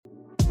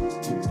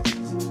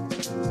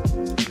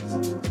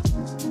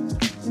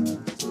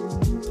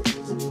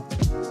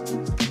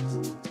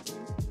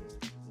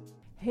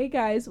Hey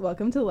guys,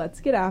 welcome to Let's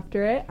Get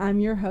After It. I'm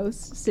your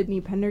host,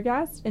 Sydney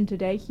Pendergast, and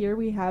today here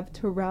we have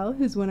Terrelle,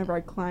 who's one of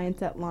our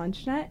clients at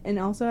LaunchNet and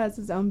also has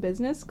his own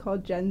business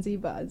called Gen Z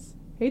Buzz.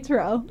 Hey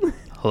Terrelle.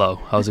 Hello,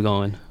 how's it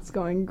going? It's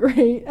going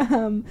great.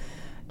 Can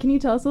you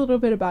tell us a little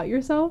bit about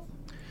yourself?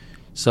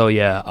 So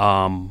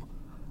I'm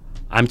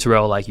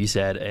Terrelle, like you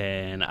said,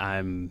 and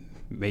I'm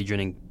majoring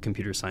in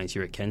computer science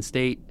here at Kent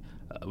State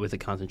with a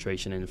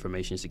concentration in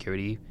information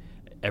security.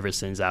 Ever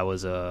since I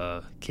was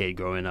a kid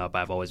growing up,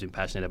 I've always been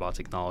passionate about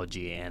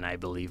technology, and I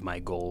believe my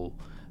goal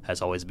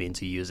has always been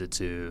to use it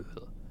to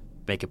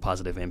make a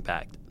positive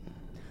impact.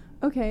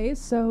 Okay,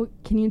 so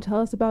can you tell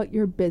us about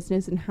your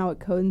business and how it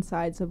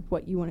coincides of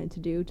what you wanted to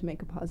do to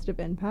make a positive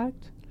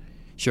impact?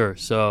 Sure.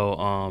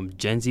 So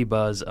Gen Z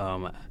Buzz,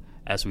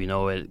 as we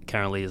know it,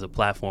 currently is a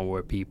platform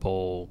where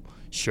people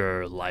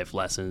share life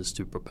lessons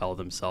to propel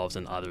themselves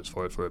and others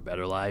forward for a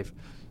better life.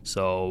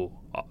 So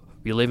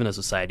we live in a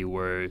society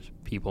where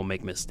people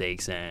make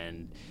mistakes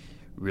and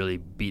really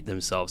beat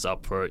themselves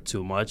up for it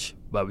too much,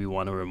 but we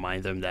want to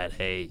remind them that,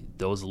 hey,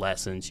 those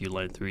lessons you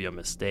learned through your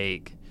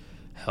mistake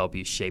help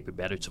you shape a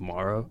better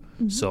tomorrow.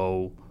 Mm-hmm.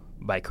 So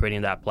by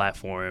creating that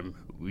platform,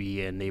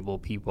 we enable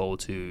people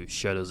to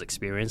share those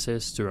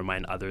experiences to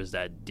remind others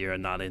that they're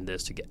not in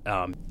this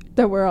together.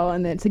 That we're all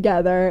in it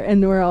together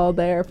and we're all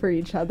there for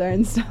each other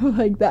and stuff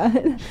like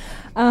that.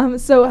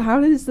 So how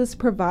does this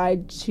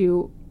provide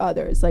to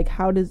others? Like,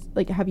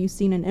 have you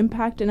seen an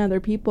impact in other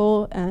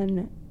people,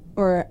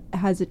 or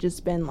has it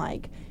just been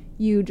like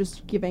you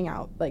just giving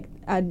out like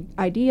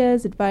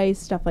ideas, advice,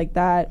 stuff like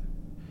that?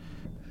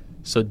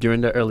 So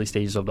during the early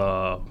stages of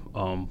the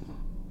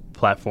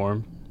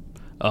platform,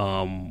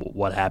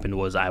 what happened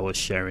was I was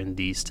sharing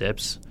these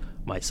tips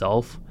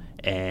myself,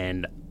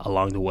 and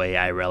along the way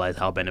I realized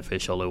how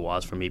beneficial it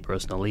was for me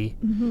personally.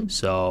 Mm-hmm.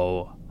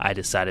 So I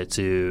decided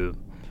to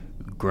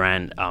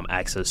grant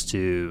access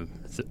to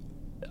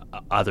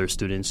other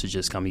students to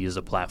just come use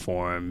the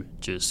platform,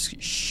 just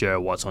share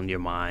what's on your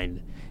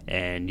mind,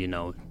 and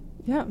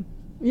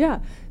Yeah.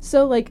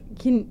 So like,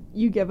 can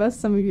you give us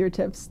some of your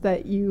tips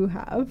that you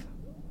have?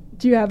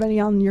 Do you have any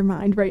on your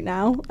mind right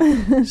now?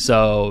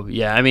 So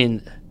yeah, I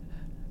mean,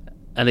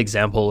 an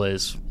example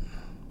is,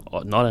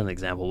 not an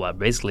example, but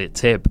basically a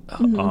tip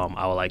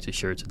I would like to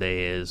share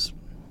today is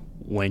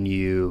when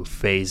you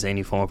face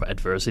any form of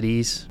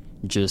adversities,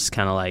 just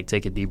kind of like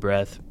take a deep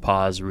breath,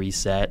 pause,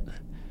 reset,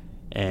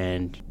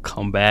 and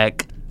come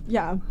back.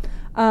 Yeah.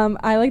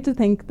 I like to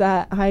think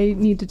that I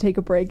need to take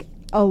a break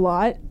a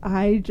lot.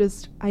 I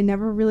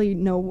never really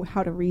know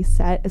how to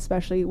reset,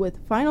 especially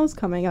with finals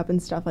coming up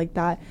and stuff like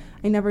that.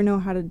 I never know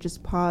how to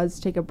just pause,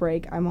 take a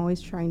break. I'm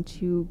always trying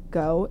to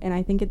go, and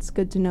I think it's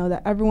good to know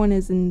that everyone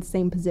is in the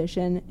same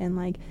position and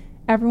like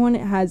everyone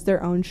has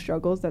their own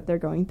struggles that they're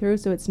going through,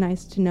 so it's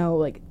nice to know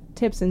like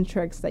tips and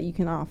tricks that you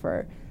can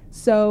offer.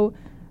 So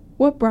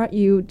what brought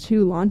you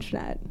to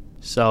LaunchNet?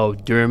 So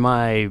during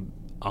my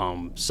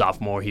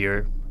sophomore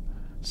year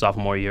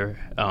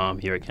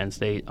here at Kent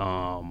State,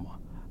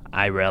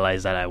 I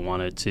realized that I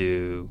wanted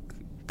to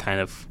kind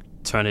of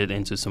turn it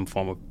into some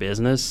form of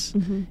business,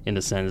 in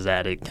the sense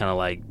that it kind of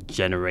like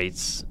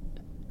generates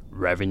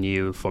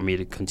revenue for me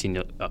to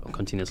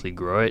continuously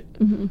grow it.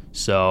 Mm-hmm.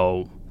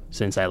 So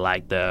since I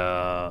liked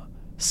the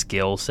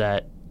skill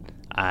set,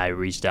 I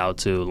reached out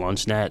to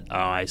LaunchNet.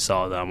 I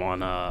saw them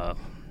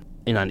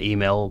in an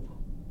email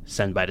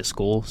sent by the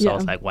school. So I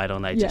was like, why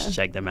don't I just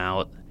check them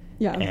out?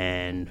 Yeah.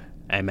 And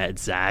I met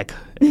Zach,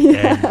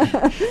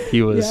 and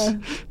he was...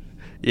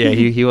 Yeah,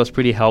 he was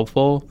pretty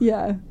helpful.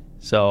 Yeah.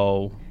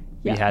 So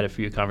we had a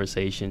few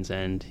conversations,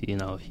 and,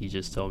 he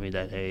just told me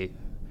that, hey,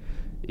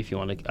 if you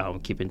want to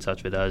keep in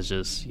touch with us,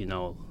 just, leave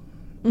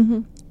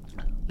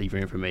your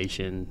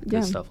information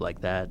and stuff like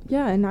that.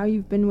 Yeah, and now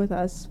you've been with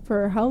us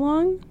for how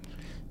long?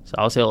 So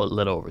I'll say a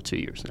little over 2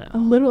 years now. A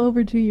little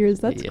over 2 years.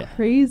 That's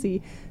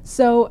crazy.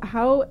 So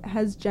how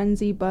has Gen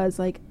Z Buzz,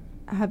 like,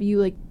 have you,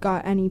 like,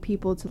 got any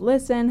people to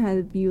listen?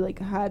 Have you, like,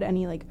 had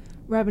any, like,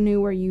 revenue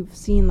where you've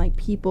seen, like,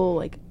 people,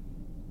 like,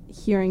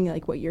 hearing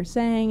like what you're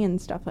saying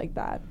and stuff like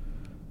that?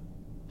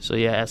 So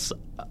as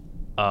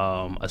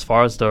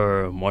far as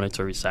the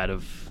monetary side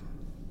of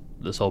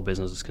this whole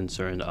business is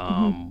concerned,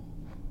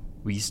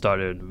 we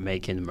started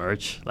making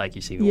merch like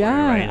you see me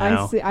wearing right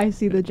now. I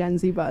see the Gen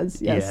Z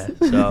Buzz. Yes.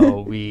 Yeah.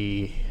 So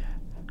we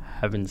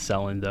have been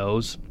selling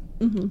those,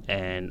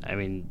 and I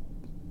mean,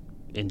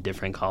 in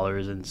different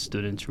colors, and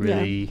students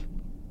really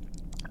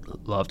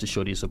love to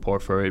show the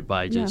support for it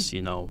by just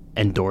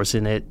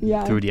endorsing it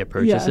through their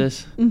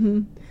purchases.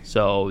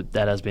 So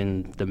that has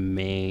been the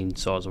main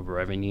source of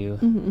revenue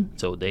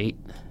to date.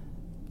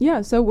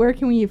 Yeah, so where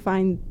can we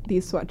find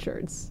these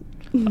sweatshirts?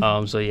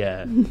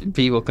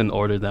 People can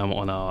order them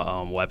on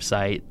our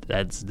website.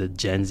 That's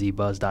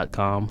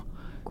thegenzbuzz.com.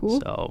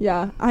 Cool. So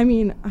yeah, I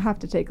mean, I have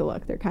to take a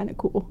look. They're kind of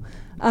cool.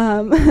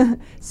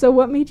 So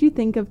what made you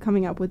think of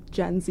coming up with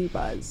Gen Z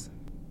Buzz?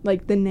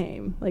 Like the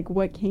name, like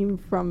what came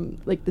from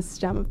like the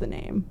stem of the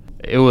name?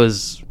 It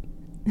was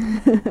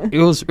it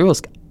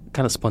was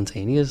kind of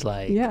spontaneous.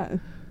 Like, yeah.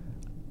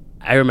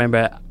 I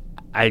remember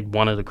I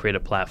wanted to create a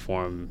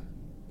platform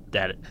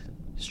that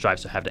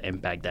strives to have the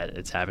impact that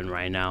it's having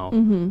right now.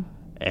 Mm-hmm.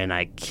 And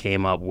I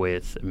came up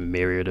with a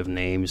myriad of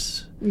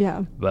names.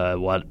 Yeah. But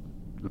what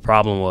the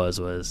problem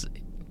was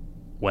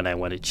when I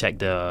went to check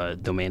the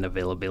domain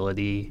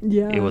availability,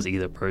 it was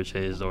either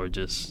purchased or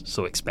just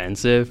so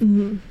expensive.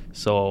 Mm-hmm.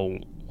 So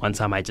one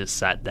time I just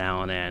sat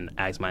down and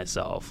asked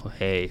myself,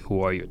 hey,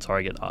 who are your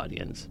target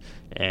audience?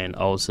 And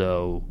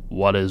also,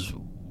 what is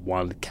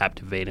one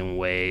captivating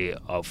way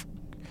of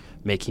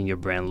making your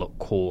brand look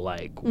cool?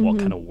 Like, what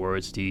kind of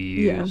words do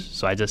you use?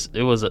 Yeah. So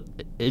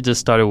it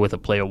just started with a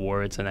play of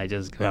words, and I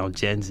just found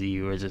Gen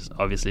Z, which is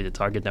obviously the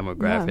target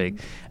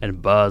demographic,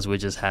 and Buzz,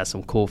 which just has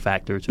some cool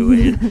factor to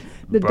it.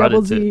 The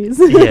double Z's.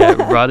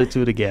 Brought it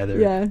two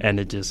together, and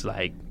it just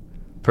like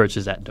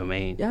purchased that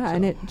domain. Yeah, so.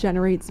 And it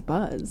generates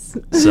buzz.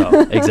 So,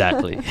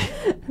 exactly.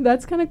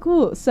 That's kind of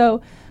cool.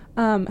 So,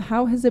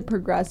 how has it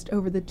progressed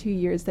over the 2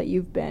 years that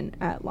you've been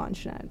at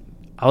LaunchNet?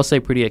 I would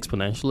say pretty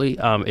exponentially.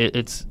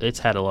 It's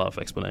had a lot of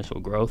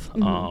exponential growth.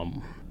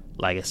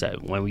 Like I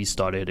said, when we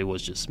started, it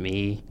was just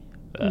me.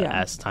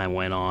 As time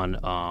went on,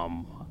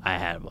 I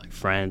had like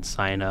friends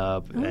sign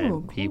up, and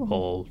cool.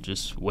 people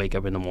just wake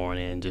up in the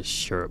morning and just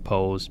share a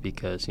post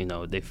because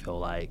they feel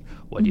like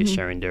what you're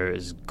sharing there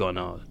is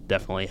gonna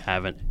definitely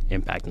have an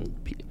impact on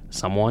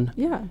someone.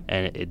 Yeah,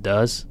 and it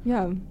does.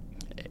 Yeah.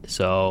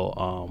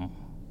 So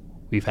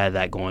we've had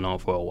that going on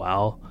for a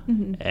while,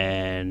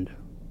 and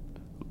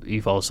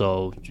we've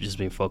also just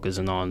been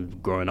focusing on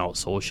growing out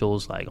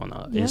socials, like on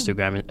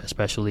Instagram,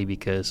 especially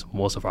because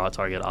most of our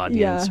target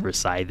audience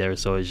reside there.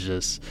 So it's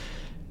just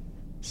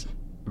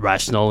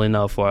rational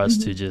enough for us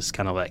to just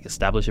kind of like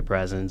establish a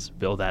presence,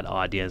 build that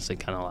audience, and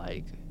kind of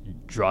like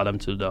draw them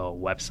to the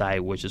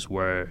website, which is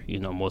where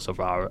most of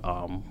our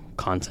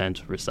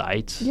content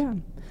resides.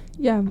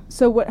 Yeah.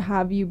 So what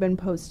have you been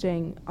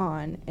posting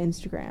on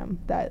Instagram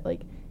that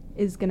like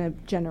is going to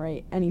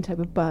generate any type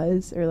of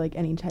buzz or like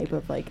any type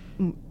of like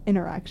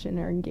interaction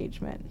or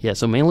engagement? Yeah,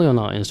 so mainly on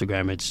our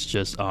Instagram, it's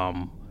just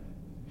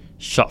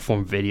short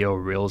form video,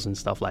 reels and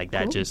stuff like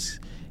that.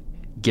 Just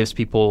gives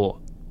people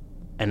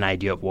an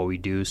idea of what we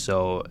do.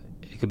 So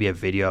it could be a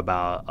video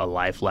about a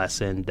life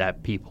lesson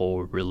that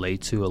people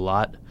relate to a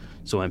lot.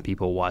 So when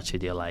people watch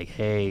it, they're like,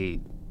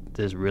 hey,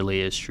 this really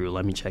is true.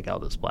 Let me check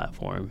out this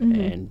platform.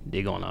 And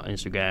they go on our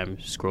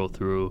Instagram, scroll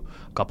through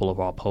a couple of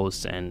our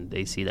posts, and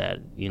they see that,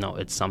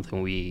 it's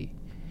something we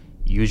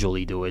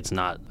usually do. It's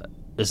not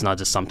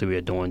just something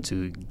we're doing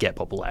to get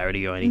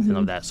popularity or anything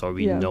of that sort.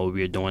 We know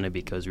we're doing it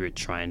because we're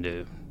trying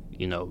to,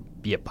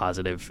 be a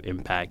positive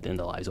impact in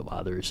the lives of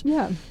others.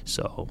 Yeah.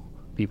 So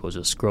people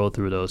just scroll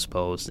through those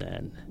posts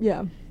and,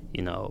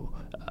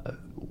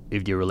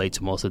 if you relate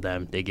to most of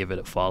them, they give it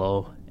a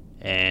follow.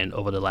 And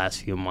over the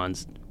last few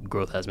months,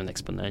 growth has been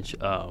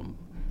exponential.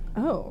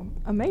 Oh,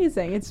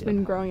 amazing. It's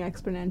been growing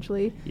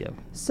exponentially. Yeah.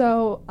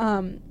 So,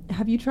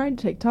 have you tried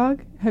TikTok?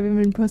 Have you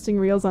been posting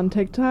reels on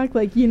TikTok?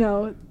 Like,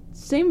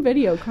 same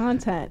video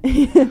content.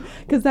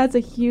 Because that's a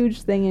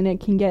huge thing, and it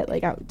can get,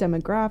 like, out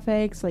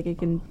demographics. Like, it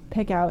can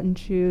pick out and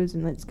choose,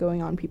 and it's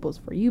going on people's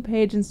For You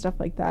page and stuff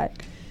like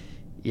that.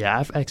 Yeah,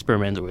 I've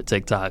experimented with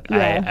TikTok.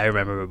 Yeah. I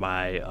remember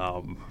my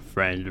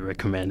friend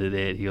recommended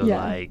it. He was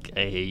like,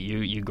 hey,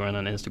 you growing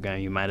on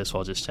Instagram, you might as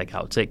well just check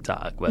out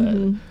TikTok.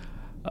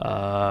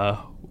 But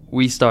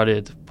we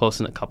started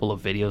posting a couple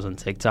of videos on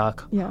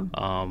TikTok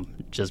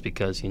just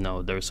because,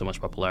 there's so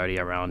much popularity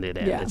around it,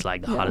 and it's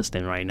like the hottest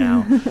thing right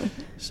now.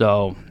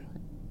 So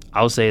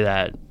I would say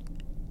that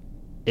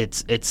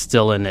it's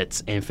still in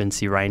its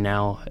infancy right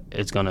now.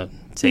 It's going to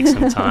take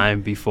some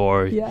time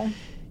before...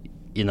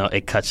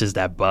 it catches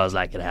that buzz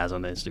like it has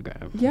on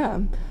Instagram. Yeah.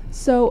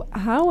 So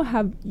how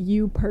have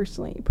you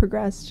personally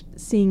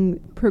seeing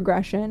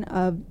progression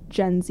of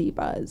Gen Z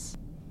buzz?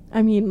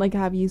 I mean, like,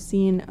 have you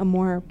seen a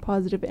more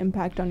positive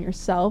impact on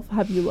yourself?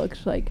 Have you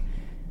looked, like,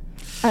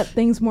 at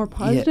things more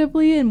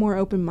positively and more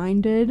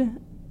open-minded?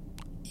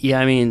 Yeah,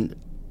 I mean,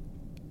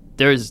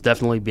 there's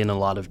definitely been a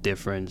lot of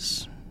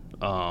difference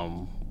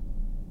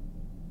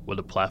with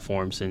the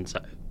platform since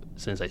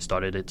I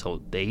started it till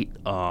date.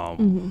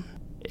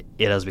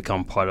 It has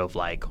become part of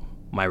like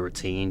my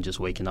routine, just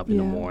waking up in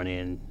the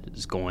morning,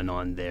 just going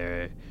on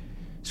there,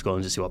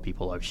 scrolling to see what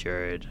people have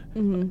shared,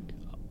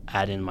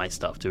 adding my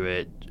stuff to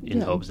it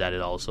in hopes that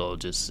it also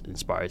just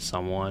inspires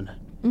someone.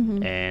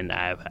 And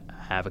I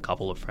have a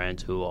couple of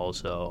friends who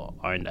also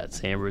are in that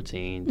same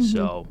routine.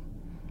 So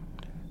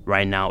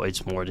right now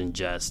it's more than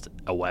just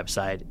a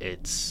website.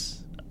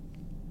 It's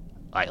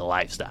like a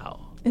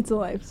lifestyle. It's a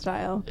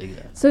lifestyle.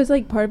 Exactly. So it's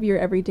like part of your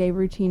everyday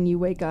routine. You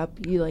wake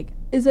up, you like,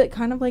 is it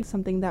kind of like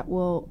something that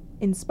will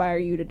inspire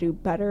you to do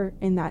better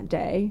in that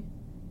day?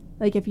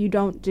 Like if you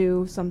don't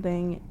do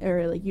something,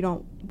 or like you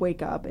don't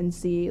wake up and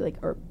see like,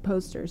 or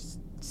post or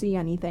see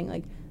anything,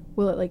 like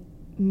will it like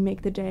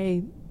make the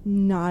day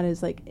not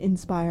as like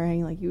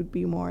inspiring? Like you would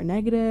be more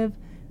negative?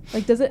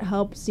 Like does it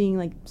help seeing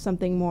like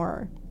something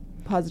more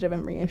positive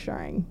and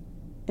reassuring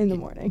in the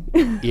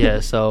morning? Yeah,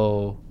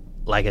 so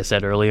like I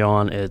said early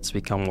on, it's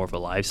become more of a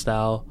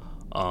lifestyle.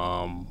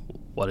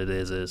 What it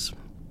is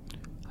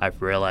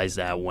I've realized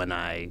that when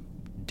I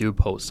do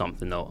post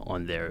something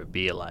on there,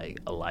 be it like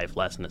a life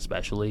lesson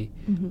especially,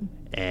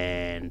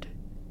 and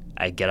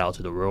I get out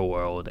to the real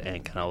world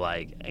and kind of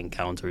like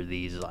encounter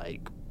these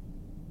like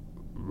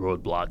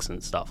roadblocks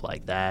and stuff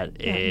like that,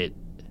 it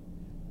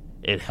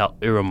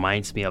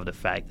reminds me of the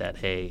fact that,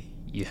 hey,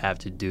 you have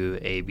to do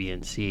A, B,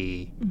 and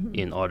C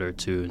in order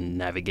to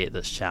navigate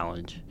this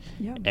challenge.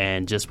 Yeah.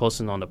 And just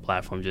posting on the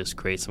platform just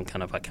creates some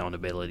kind of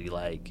accountability.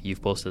 Like,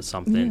 you've posted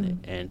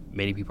something and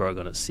many people are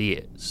going to see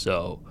it.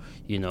 So,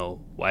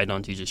 why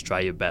don't you just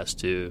try your best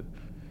to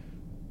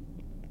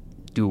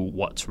do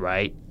what's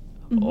right,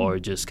 or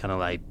just kind of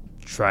like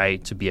try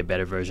to be a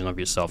better version of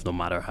yourself no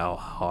matter how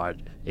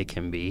hard it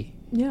can be.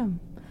 Yeah.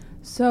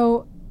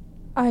 So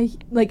I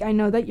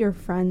know that your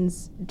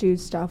friends do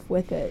stuff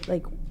with it.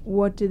 Like,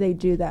 what do they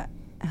do that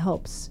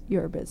helps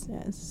your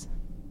business?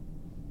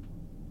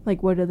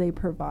 Like, what do they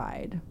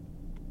provide?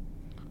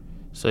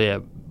 So, yeah,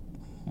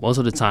 most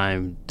of the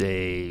time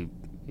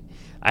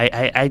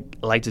I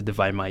like to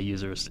divide my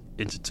users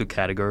into two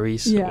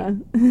categories. Yeah.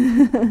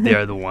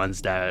 They're the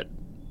ones that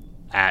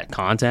add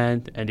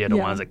content, and they're the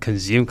ones that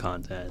consume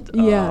content.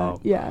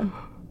 Yeah.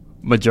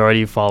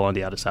 Majority fall on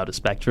the other side of the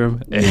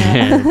spectrum.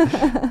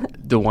 And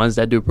the ones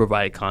that do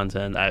provide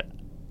content,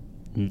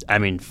 I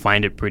mean,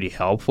 find it pretty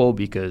helpful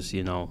because,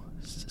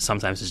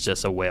 sometimes it's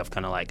just a way of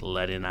kind of like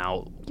letting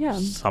out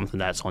something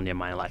that's on your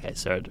mind, like I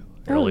said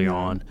earlier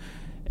on.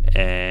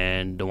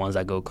 And the ones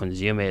that go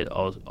consume it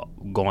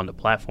go on the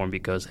platform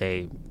because,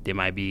 hey, they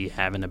might be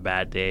having a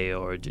bad day,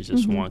 or they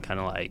just want kind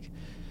of like,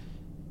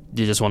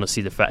 they just want to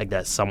see the fact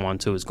that someone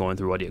too is going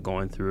through what you're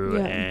going through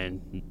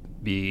and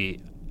be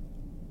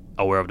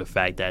aware of the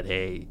fact that,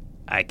 hey,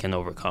 I can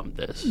overcome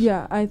this.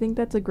 Yeah, I think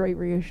that's a great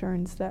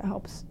reassurance that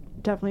helps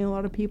definitely a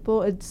lot of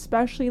people,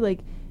 especially like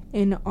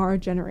in our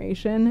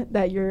generation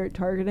that you're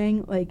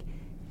targeting. Like,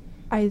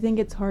 I think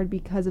it's hard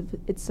because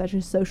it's such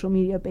a social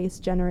media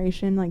based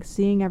generation, like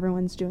seeing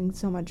everyone's doing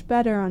so much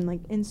better on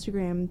like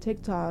Instagram,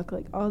 TikTok,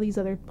 like all these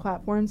other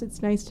platforms.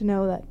 It's nice to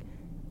know that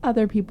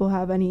other people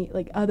have any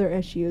like other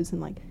issues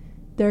and like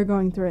they're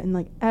going through it and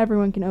like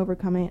everyone can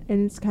overcome it.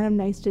 And it's kind of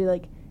nice to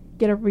like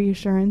get a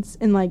reassurance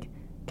and like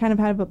kind of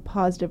have a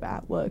positive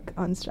outlook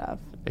on stuff.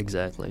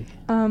 Exactly.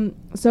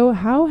 So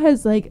how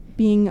has like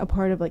being a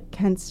part of like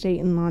Kent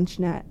State and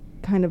LaunchNet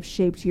kind of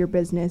shaped your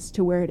business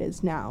to where it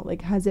is now?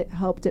 Like, has it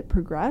helped it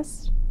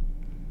progress?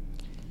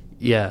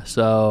 Yeah,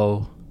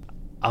 so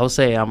I would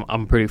say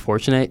I'm pretty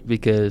fortunate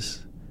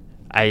because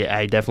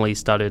I definitely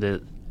started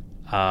it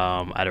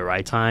at the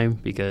right time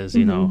because,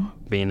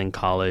 being in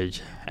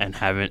college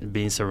and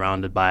being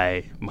surrounded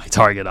by my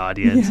target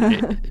audience,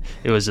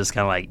 it was just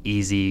kind of like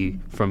easy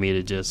for me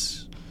to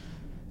just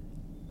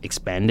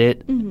expand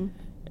it.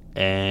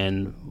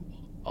 And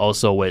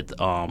also with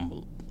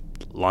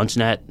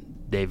LaunchNet,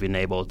 they've been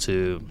able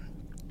to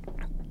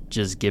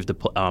just give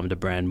the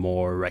brand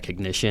more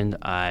recognition.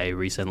 I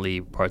recently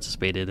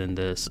participated in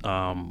this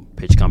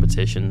pitch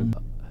competition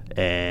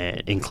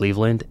in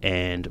Cleveland,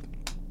 and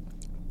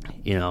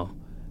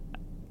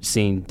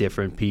seeing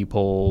different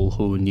people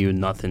who knew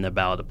nothing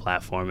about the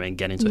platform and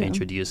getting to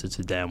introduce it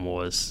to them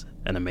was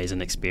an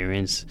amazing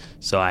experience.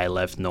 So I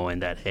left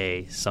knowing that,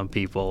 hey, some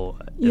people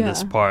in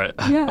this part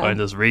or in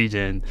this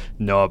region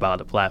know about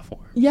the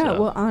platform. Yeah,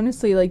 well,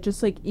 honestly, like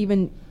just like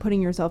even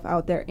putting yourself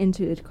out there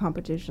into a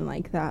competition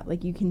like that,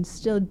 like you can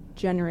still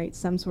generate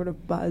some sort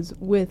of buzz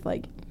with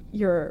like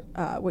your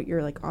what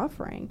you're like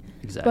offering.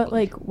 Exactly. But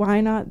like,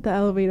 why not the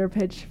elevator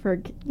pitch for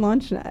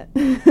LaunchNet?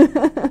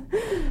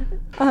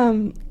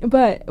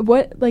 But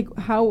what, like,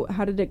 how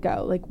did it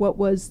go? Like, what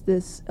was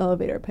this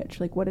elevator pitch?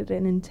 Like, what did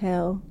it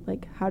entail?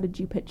 Like, how did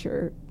you pitch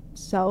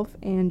yourself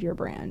and your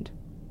brand?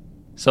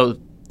 So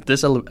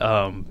this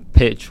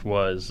pitch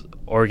was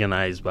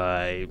organized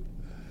by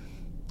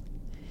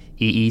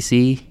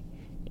EEC,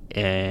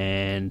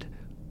 and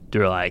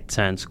there were like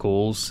 10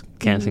 schools,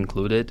 Kent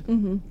included,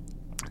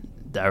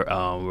 that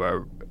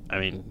were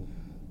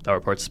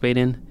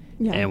participating,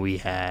 and we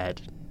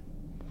had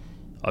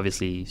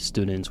obviously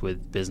students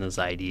with business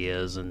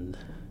ideas and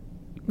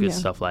good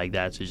stuff like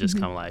that to just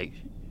kind of like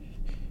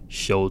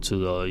show to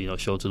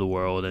the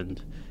world,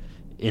 and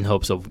in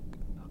hopes of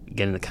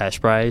getting the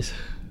cash prize.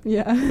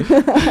 But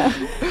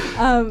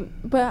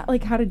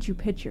like, how did you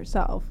pitch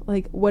yourself?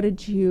 Like, what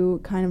did you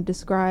kind of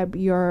describe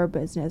your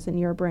business and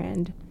your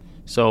brand?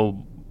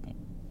 So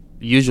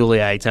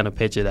usually I tend to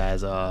pitch it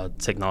as a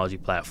technology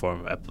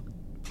platform, a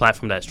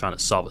platform that's trying to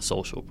solve a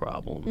social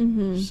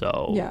problem.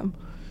 So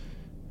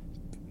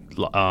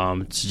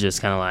to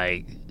just kind of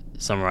like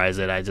summarize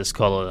it, I just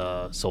call it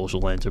a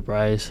social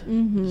enterprise.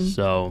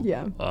 So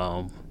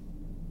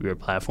we're a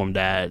platform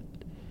that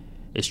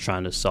is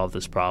trying to solve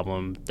this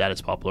problem that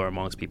is popular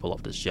amongst people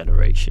of this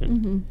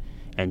generation,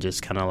 and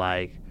just kind of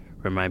like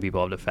remind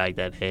people of the fact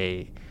that,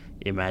 hey,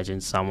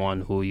 imagine someone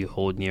who you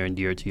hold near and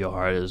dear to your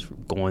heart is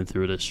going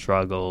through the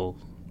struggle.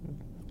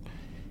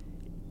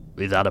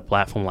 Without a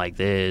platform like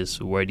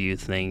this, where do you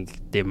think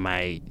they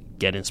might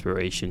get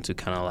inspiration to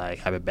kind of like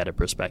have a better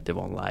perspective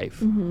on life.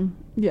 Mm-hmm.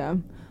 Yeah,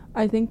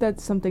 I think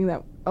that's something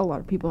that a lot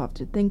of people have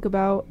to think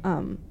about,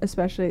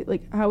 especially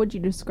like how would you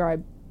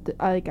describe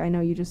I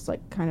know you just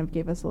like kind of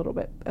gave us a little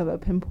bit of a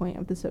pinpoint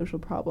of the social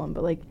problem,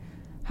 but like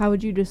how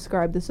would you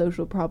describe the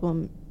social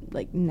problem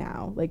like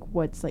now? Like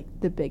what's like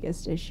the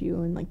biggest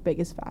issue and like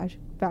biggest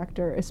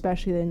factor,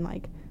 especially in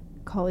like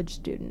college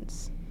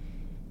students?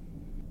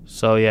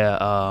 So yeah,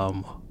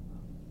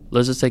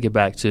 let's just take it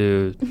back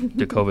to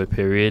the COVID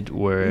period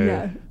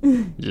where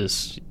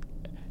just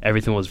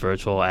everything was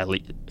virtual, at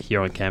least here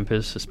on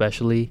campus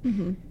especially.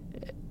 Mm-hmm.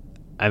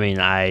 I mean,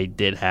 I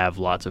did have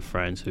lots of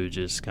friends who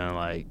just kind of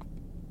like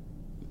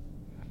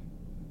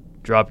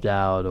dropped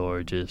out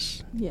or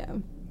just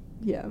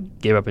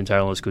gave up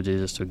entirely on school,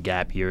 just took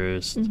gap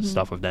years,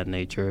 stuff of that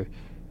nature,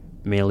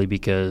 mainly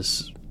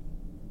because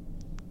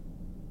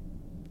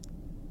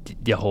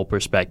the whole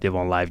perspective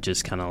on life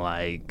just kind of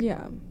like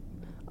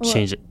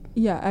changed.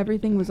 Yeah,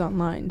 everything was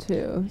online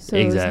too, so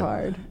it was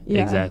hard.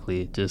 Yeah.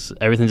 Exactly, just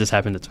everything just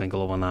happened to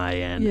twinkle of an eye,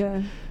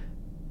 and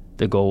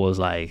the goal was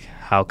like,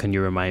 how can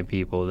you remind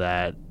people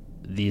that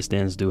these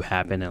things do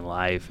happen in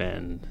life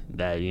and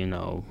that, you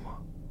know,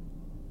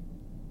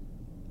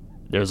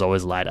 there's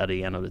always light at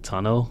the end of the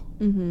tunnel.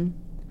 Mm-hmm.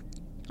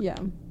 Yeah.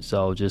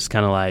 So just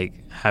kind of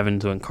like having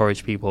to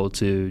encourage people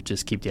to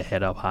just keep their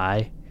head up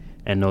high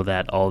and know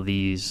that all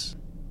these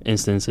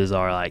instances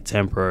are like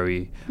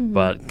temporary,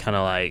 but kind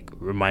of like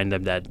remind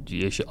them that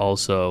you should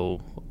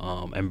also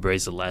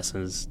embrace the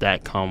lessons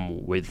that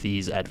come with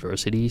these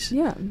adversities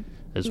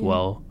as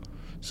well.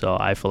 So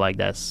I feel like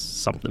that's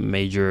something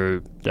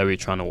major that we're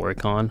trying to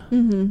work on.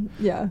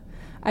 Mm-hmm. Yeah,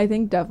 I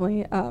think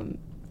definitely.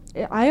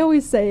 I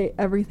always say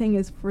everything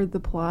is for the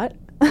plot.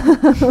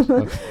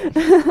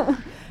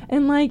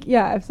 And like,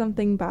 if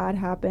something bad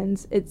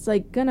happens, it's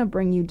like gonna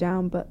bring you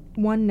down, but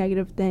one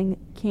negative thing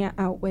can't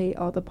outweigh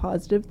all the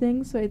positive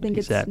things. So I think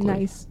it's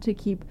nice to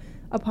keep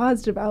a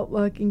positive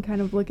outlook and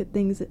kind of look at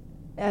things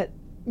at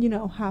you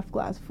know, half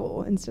glass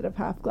full instead of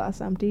half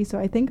glass empty. So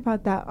I think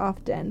about that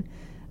often.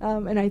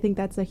 And I think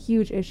that's a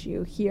huge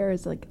issue here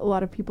is like a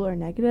lot of people are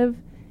negative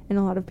and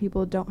a lot of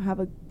people don't have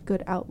a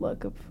good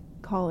outlook of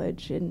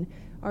college and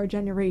our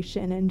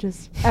generation and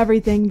just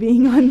everything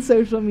being on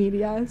social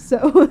media.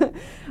 So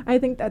I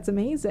think that's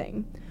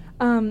amazing.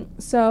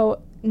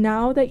 So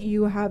now that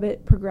you have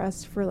it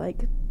progressed for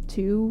like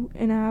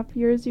 2.5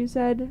 years, you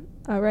said,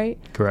 right?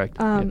 Correct.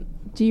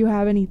 Do you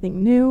have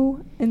anything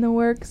new in the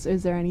works?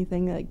 Is there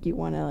anything like you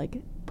want to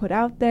like put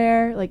out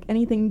there? Like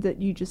anything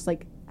that you just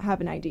like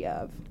have an idea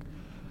of?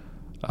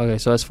 Okay,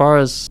 so as far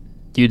as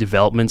new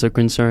developments are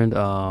concerned,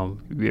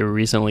 we were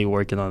recently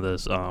working on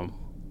this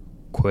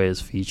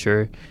quiz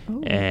feature.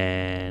 Oh.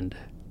 And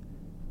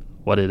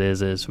what it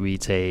is we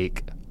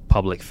take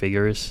public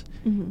figures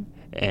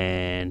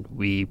and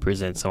we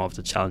present some of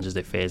the challenges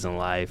they face in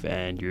life,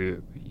 and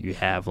you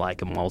have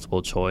like a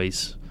multiple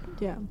choice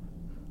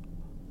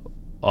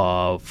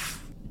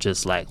of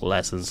just like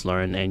lessons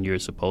learned, and you're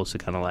supposed to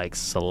kind of like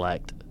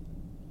select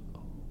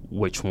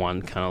which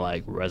one kind of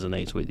like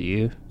resonates with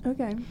you.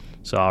 Okay.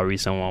 So our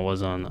recent one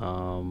was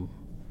on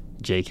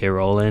J.K.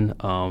 Rowling,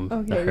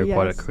 the Harry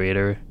Potter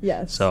creator.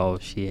 Yes. So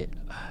she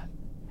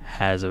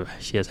has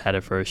had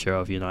her first share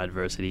of, you know,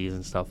 adversities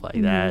and stuff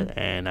like that,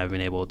 and I've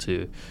been able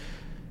to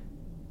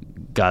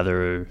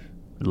gather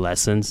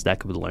lessons that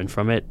could be learned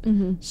from it.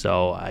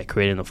 So I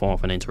created in the form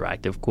of an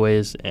interactive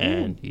quiz,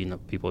 and you know,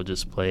 people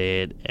just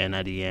play it, and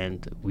at the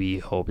end we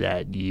hope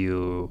that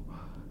you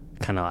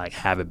kind of like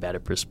have a better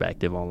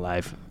perspective on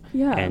life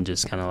and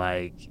just kind of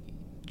like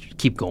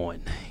keep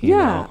going. You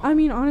know? I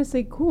mean,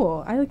 honestly,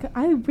 cool.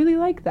 I really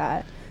like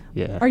that.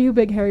 Yeah. Are you a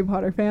big Harry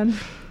Potter fan?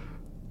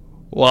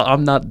 Well,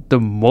 I'm not the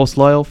most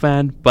loyal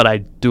fan, but I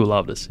do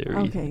love the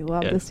series. Okay,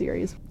 love the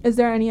series. Is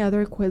there any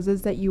other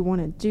quizzes that you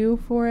want to do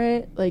for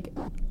it? Like,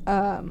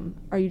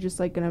 are you just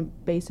like gonna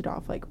base it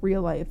off like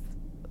real life,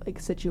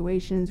 like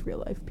situations,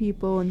 real life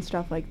people and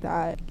stuff like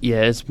that?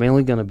 Yeah, it's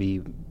mainly gonna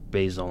be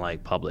based on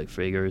like public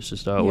figures to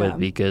start with,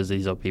 because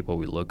these are people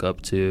we look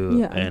up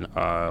to and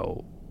are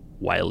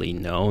widely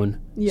known.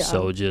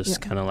 So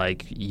just kind of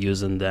like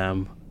using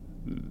them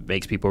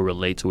makes people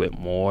relate to it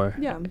more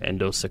in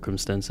those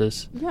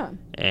circumstances.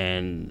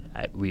 And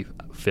we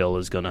feel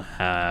is going to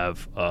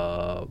have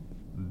a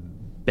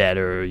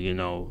better, you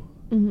know,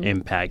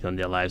 impact on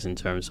their lives in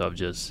terms of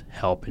just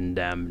helping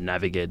them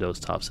navigate those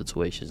tough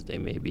situations they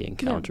may be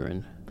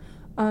encountering.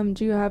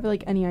 Do you have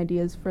like any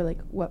ideas for like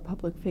what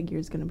public figure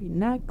is going to be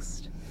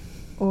next,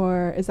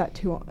 or is that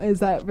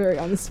very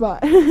on the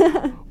spot?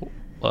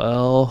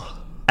 Well,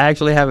 I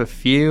actually have a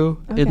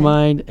few in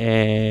mind,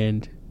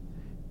 and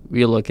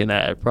we're looking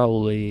at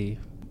probably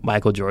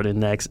Michael Jordan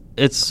next.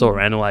 It's so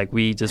random. Like,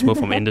 we just move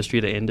from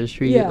industry to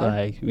industry.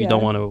 Like, we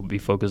don't want to be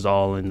focused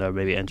all in the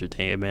maybe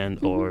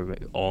entertainment or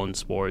all in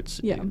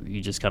sports.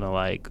 You just kind of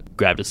like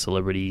grab the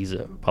celebrities,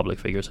 public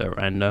figures at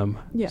random.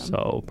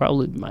 So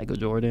probably Michael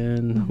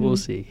Jordan. We'll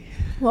see.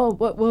 Well,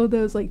 what will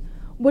those like?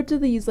 What do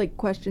these like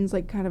questions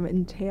like kind of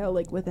entail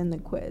like within the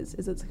quiz?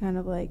 Is it kind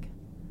of like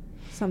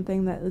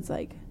something that is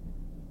like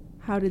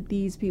how did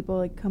these people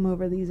like come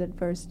over these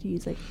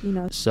adversities? Like,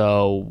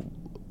 So,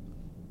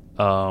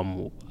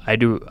 I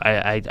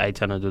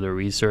tend to do the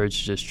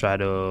research, just try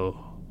to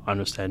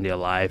understand their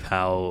life,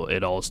 how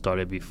it all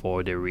started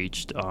before they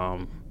reached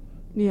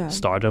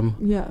stardom.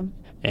 Yeah.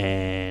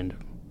 And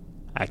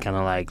I kind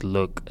of like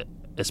look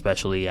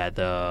especially at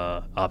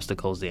the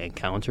obstacles they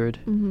encountered.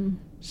 Mm-hmm.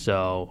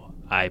 So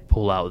I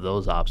pull out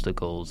those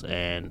obstacles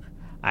and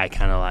I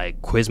kind of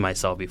like quiz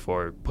myself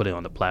before putting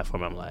on the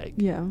platform. I'm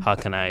like, how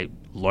can I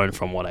learn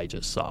from what I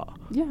just saw?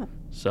 Yeah.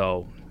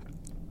 So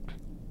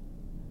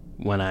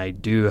when I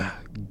do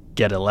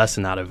get a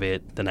lesson out of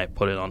it, then I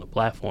put it on the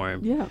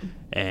platform. Yeah.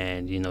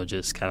 And,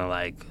 just kind of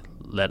like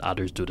let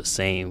others do the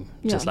same,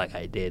 just like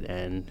I did.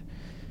 And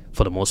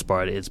for the most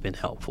part, it's been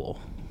helpful.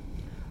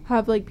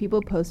 Have like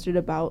people posted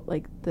about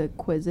like the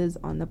quizzes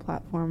on the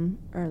platform,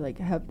 or like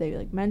have they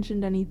like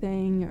mentioned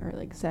anything or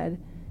like said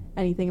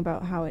anything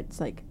about how it's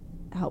like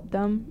helped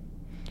them?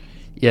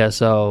 Yeah,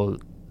 so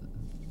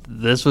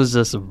this was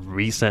just a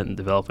recent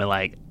development.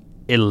 Like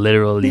it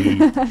literally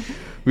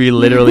we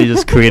literally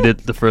just created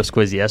the first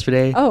quiz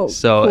yesterday. Oh,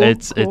 so cool,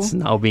 it's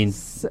now being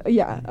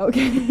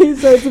okay.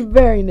 So it's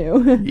very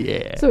new.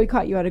 Yeah. So we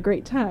caught you at a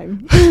great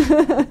time.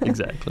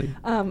 Exactly.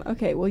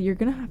 Okay, well you're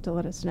gonna have to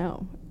let us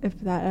know if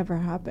that ever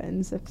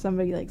happens, if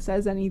somebody like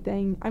says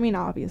anything. I mean,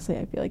 obviously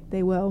I feel like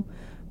they will,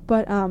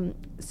 but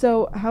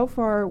so how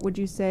far would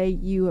you say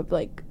you have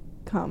like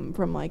come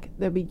from like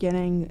the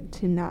beginning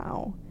to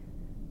now?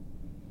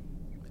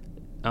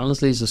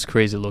 Honestly, it's just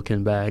crazy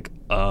looking back.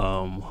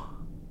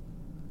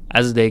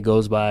 As the day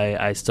goes by,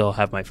 I still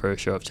have my fair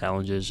share of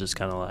challenges, just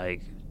kind of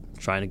like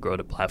trying to grow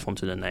the platform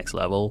to the next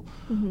level.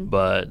 Mm-hmm.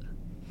 But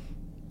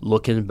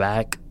looking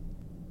back,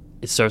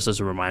 it serves as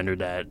a reminder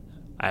that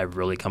I've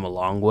really come a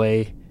long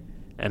way,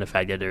 and the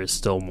fact that there's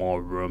still more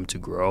room to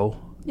grow.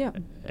 Yeah.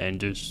 And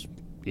there's,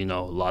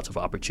 lots of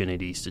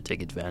opportunities to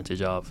take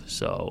advantage of.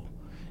 So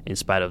in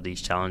spite of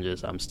these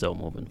challenges, I'm still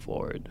moving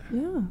forward.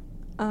 Yeah.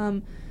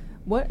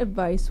 What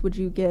advice would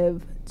you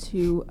give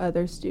to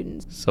other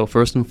students? So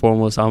first and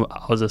foremost,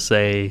 I'll just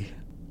say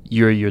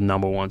you're your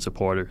number one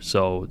supporter.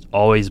 So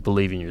always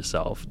believe in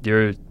yourself.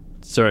 There are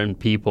certain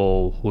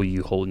people who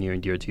you hold near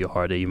and dear to your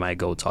heart that you might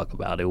go talk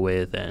about it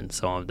with, and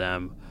some of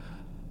them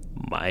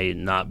might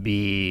not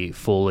be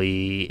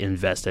fully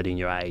invested in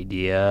your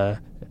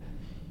idea.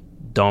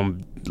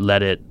 Don't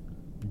let it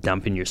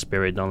dampen your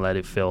spirit. Don't let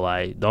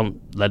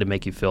it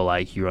make you feel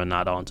like you are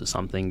not onto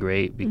something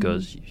great,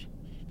 because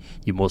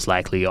you most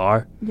likely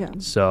are. Yeah.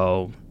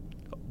 So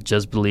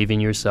just believe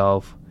in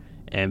yourself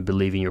and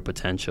believe in your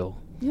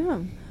potential. Yeah.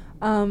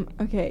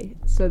 Okay,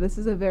 so this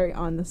is a very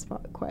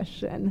on-the-spot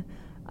question,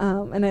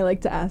 and I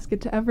like to ask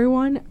it to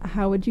everyone.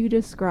 How would you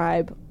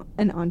describe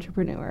an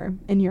entrepreneur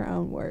in your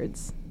own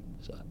words?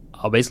 So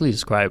I'll basically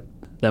describe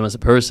them as a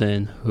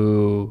person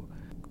who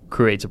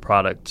creates a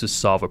product to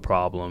solve a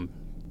problem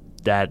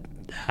that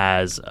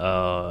has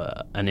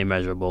an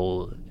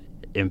immeasurable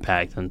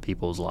impact on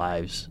people's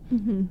lives.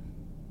 Mm-hmm.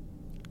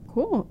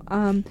 Cool.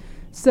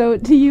 So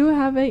do you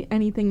have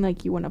anything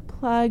like you want to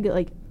plug?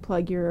 Like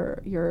plug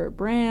your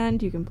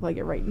brand? You can plug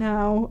it right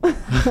now.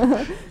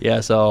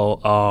 Yeah.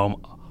 So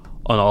on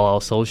all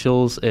our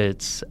socials,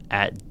 it's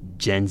at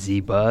Gen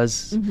Z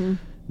Buzz. Mm-hmm.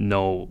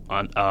 No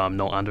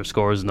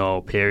underscores,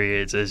 no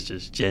periods. It's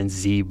just Gen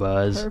Z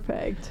Buzz.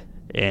 Perfect.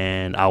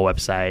 And our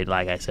website,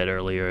 like I said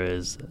earlier,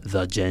 is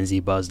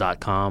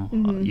thegenzbuzz.com.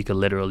 Mm-hmm. You can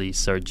literally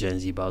search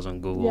Gen Z Buzz on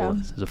Google. Yeah.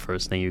 This is the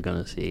first thing you're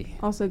going to see.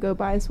 Also, go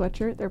buy a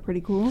sweatshirt. They're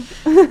pretty cool.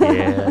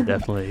 Yeah,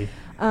 definitely.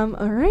 All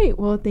right.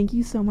 Well, thank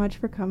you so much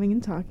for coming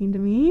and talking to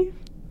me.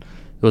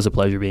 It was a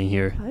pleasure being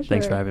here. Pleasure.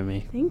 Thanks for having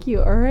me. Thank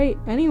you. All right.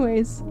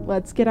 Anyways,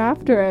 let's get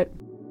after it.